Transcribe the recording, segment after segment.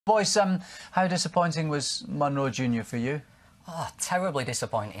Boys, how disappointing was Monroe Jr for you? Oh, terribly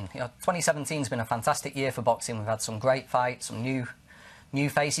disappointing. 2017's been a fantastic year for boxing. We've had some great fights, some new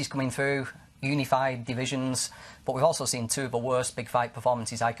faces coming through, unified divisions, but we've also seen two of the worst big fight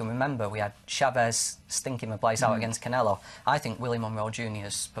performances I can remember. We had Chavez stinking the place out against Canelo. I think Willie Monroe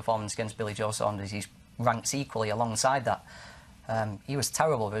Jr.'s performance against Billy Joe Saunders, he ranks equally alongside that. He was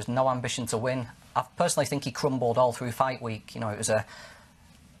terrible. There was no ambition to win. I personally think he crumbled all through fight week. You know, it was a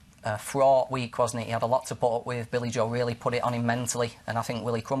fraught week, wasn't it? He had a lot to put up with. Billy Joe really put it on him mentally, and I think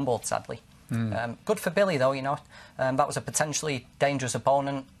Willie crumbled, sadly. Good for Billy, though, you know. That was a potentially dangerous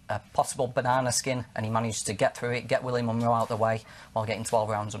opponent, a possible banana skin, and he managed to get through it, get Willie Monroe out of the way while getting 12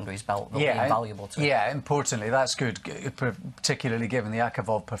 rounds under his belt. That'll be invaluable to him. Yeah, importantly, that's good, particularly given the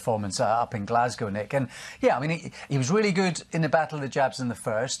Akavov performance up in Glasgow, Nick. And, yeah, I mean, he was really good in the battle of the jabs in the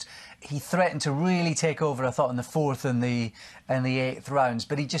first. He threatened to really take over, I thought, in the fourth and the eighth rounds,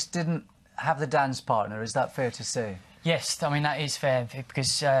 but he just didn't have the dance partner. Is that fair to say? Yes, I mean, that is fair,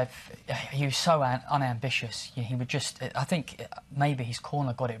 because he was so unambitious. He would just... I think maybe his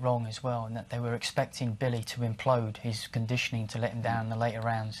corner got it wrong as well, and that they were expecting Billy to implode his conditioning to let him down in the later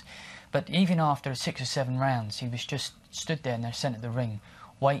rounds. But even after 6 or 7 rounds, he was just stood there in the centre of the ring,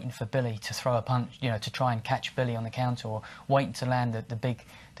 waiting for Billy to throw a punch, you know, to try and catch Billy on the counter, or waiting to land the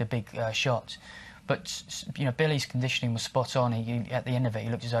big shots. But, you know, Billy's conditioning was spot on. At the end of it, he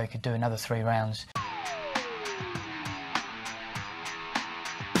looked as though he could do another 3 rounds.